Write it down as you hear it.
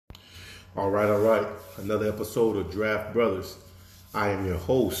All right, all right. Another episode of Draft Brothers. I am your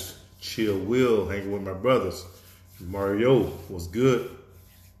host, Chill Will, hanging with my brothers. Mario, what's good?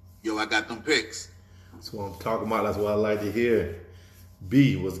 Yo, I got them picks. That's what I'm talking about. That's what I like to hear.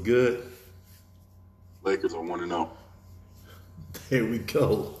 B, what's good? Lakers are 1-0. There we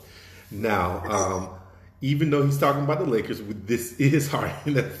go. Now, even though he's talking about the Lakers, this is our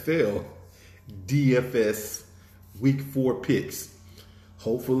NFL DFS Week 4 picks.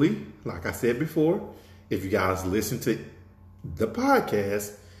 Hopefully, like I said before, if you guys listen to the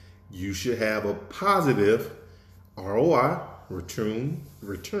podcast, you should have a positive ROI, return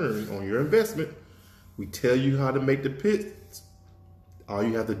on your investment. We tell you how to make the picks. All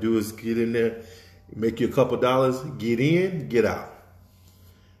you have to do is get in there, make you a couple dollars, get in, get out.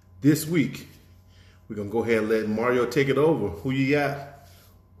 This week, we're going to go ahead and let Mario take it over. Who you got?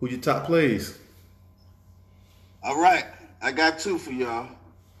 Who your top plays? All right, I got two for y'all.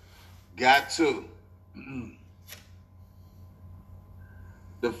 Got two.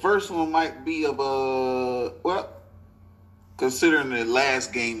 The first one might be of considering the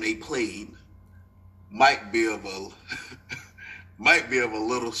last game they played, might be of a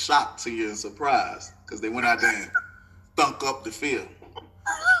little shock to you and surprise because they went out there and stunk up the field.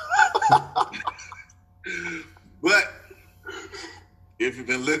 But if you've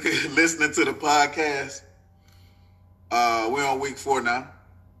been listening to the podcast, we're on week 4 now.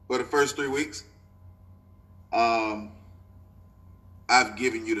 For the first 3 weeks, I've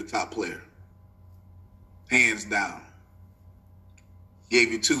given you the top player, hands down.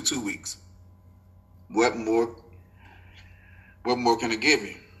 Gave you 2 weeks. What more can I give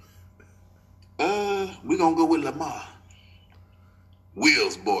you? We're gonna go with Lamar.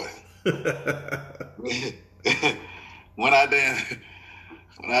 Will's boy. when I then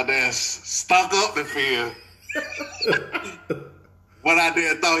stunk up the field. When I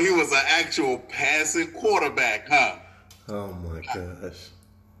then thought he was an actual passing quarterback, huh? Oh my gosh.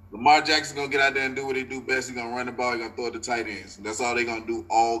 Lamar Jackson gonna get out there and do what he do best. He's gonna run the ball, he's gonna throw it to tight ends. That's all they're gonna do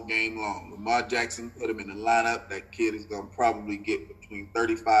all game long. Lamar Jackson, put him in the lineup. That kid is gonna probably get between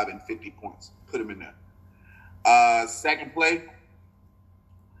 35 and 50 points. Put him in there. Second play,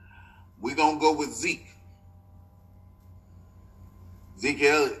 we're gonna go with Zeke. Zeke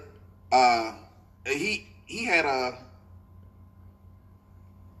Elliott. He had a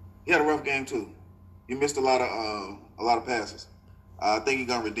rough game too. He missed a lot of passes. I think he's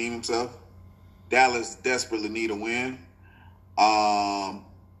gonna redeem himself. Dallas desperately need a win.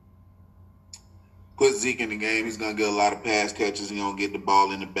 Put Zeke in the game. He's gonna get a lot of pass catches. He's gonna get the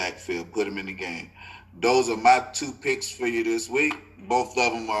ball in the backfield. Put him in the game. Those are my 2 picks for you this week. Both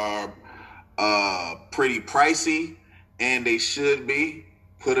of them are pretty pricey, and they should be.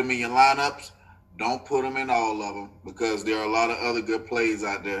 Put them in your lineups. Don't put them in all of them because there are a lot of other good plays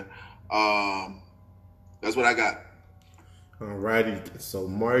out there. That's what I got. All righty. So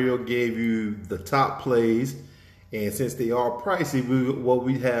Mario gave you the top plays, and since they are pricey, what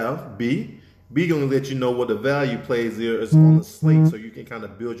we have, B going to let you know what the value plays there is on the slate, so you can kind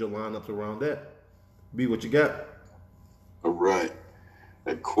of build your lineups around that. B, what you got? All right.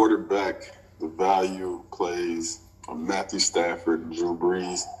 At quarterback, the value plays on Matthew Stafford and Drew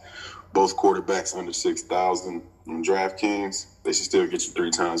Brees. Both quarterbacks under 6,000 on DraftKings. They should still get you 3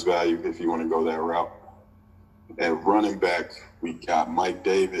 times value if you want to go that route. At running back, we got Mike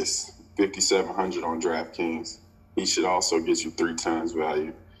Davis, 5,700 on DraftKings. He should also get you 3 times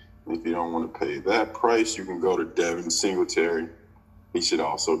value. And if you don't want to pay that price, you can go to Devin Singletary. He should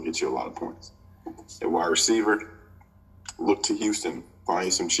also get you a lot of points. At wide receiver, look to Houston. Find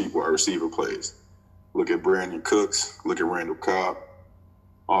you some cheap wide receiver plays. Look at Brandon Cooks. Look at Randall Cobb.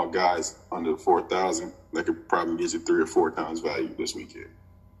 All guys under 4,000, that could probably get you 3 or 4 times value this weekend.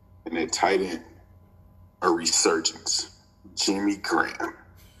 And at tight end, a resurgence, Jimmy Graham.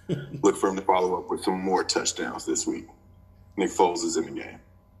 Look for him to follow up with some more touchdowns this week. Nick Foles is in the game.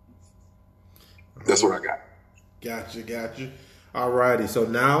 That's what I got. Gotcha. All righty. So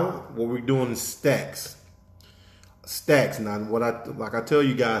now what we're doing is stacks. Now, like I tell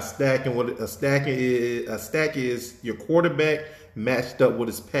you guys, stacking. What a stack is your quarterback matched up with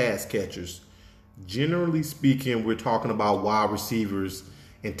his pass catchers. Generally speaking, we're talking about wide receivers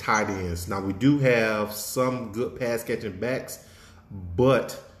and tight ends. Now, we do have some good pass catching backs,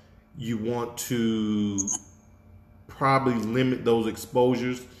 but you want to probably limit those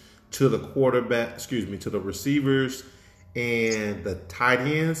exposures to the to the receivers and the tight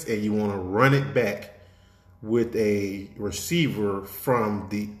ends, and you want to run it back with a receiver from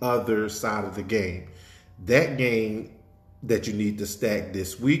the other side of the game. That game that you need to stack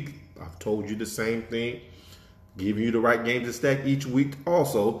this week, I've told you the same thing Giving you the right game to stack each week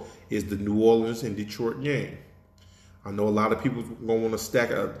also is the New Orleans and Detroit game. I know a lot of people gonna want to stack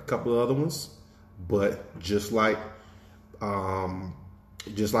a couple of other ones, but just like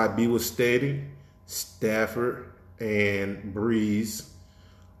B was stating, Stafford and Breeze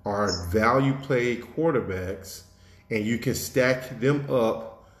are value play quarterbacks, and you can stack them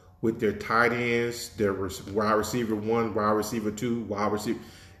up with their tight ends, their wide receiver 1, wide receiver 2, wide receiver.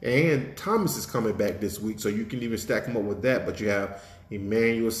 And Thomas is coming back this week, so you can even stack them up with that. But you have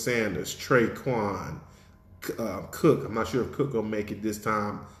Emmanuel Sanders, Traquan, Cook. I'm not sure if Cook gonna make it this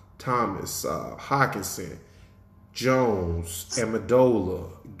time. Thomas, Hawkinson, Jones,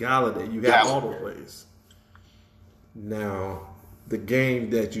 Amendola, Galladay. You got all the plays. Now, the game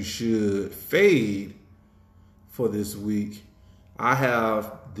that you should fade for this week, I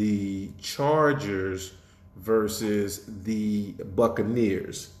have the Chargers versus the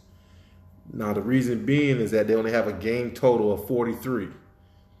Buccaneers. Now, the reason being is that they only have a game total of 43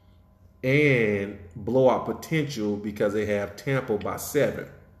 and blowout potential because they have Tampa by 7.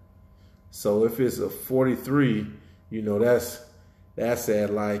 So if it's a 43, you know, that's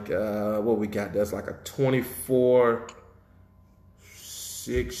at like, what we got? That's like a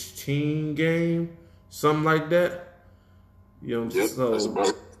 24-16 game, something like that. You know,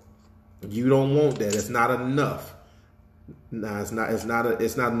 so you don't want that. It's not enough. Nah, it's not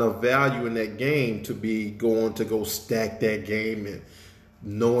enough value in that game to be going to go stack that game and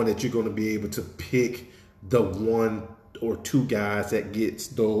knowing that you're going to be able to pick the 1 or 2 guys that gets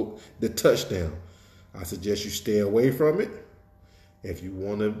the touchdown. I suggest you stay away from it. If you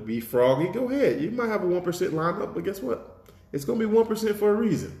want to be froggy, go ahead. You might have a 1% lineup, but guess what? It's going to be 1% for a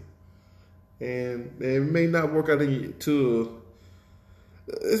reason. And it may not work out it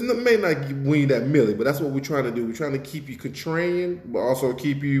may not win that milli, but that's what we're trying to do. We're trying to keep you contrarian, but also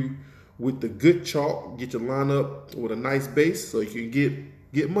keep you with the good chalk, get your lineup with a nice base so you can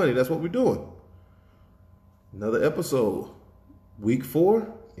get money. That's what we're doing. Another episode, week 4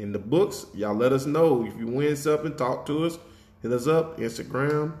 in the books. Y'all let us know if you win something. Talk to us. Hit us up.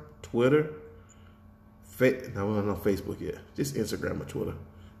 Instagram, Twitter. No, we're not on Facebook yet. Just Instagram or Twitter.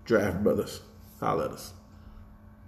 Draft Brothers. Holla at us.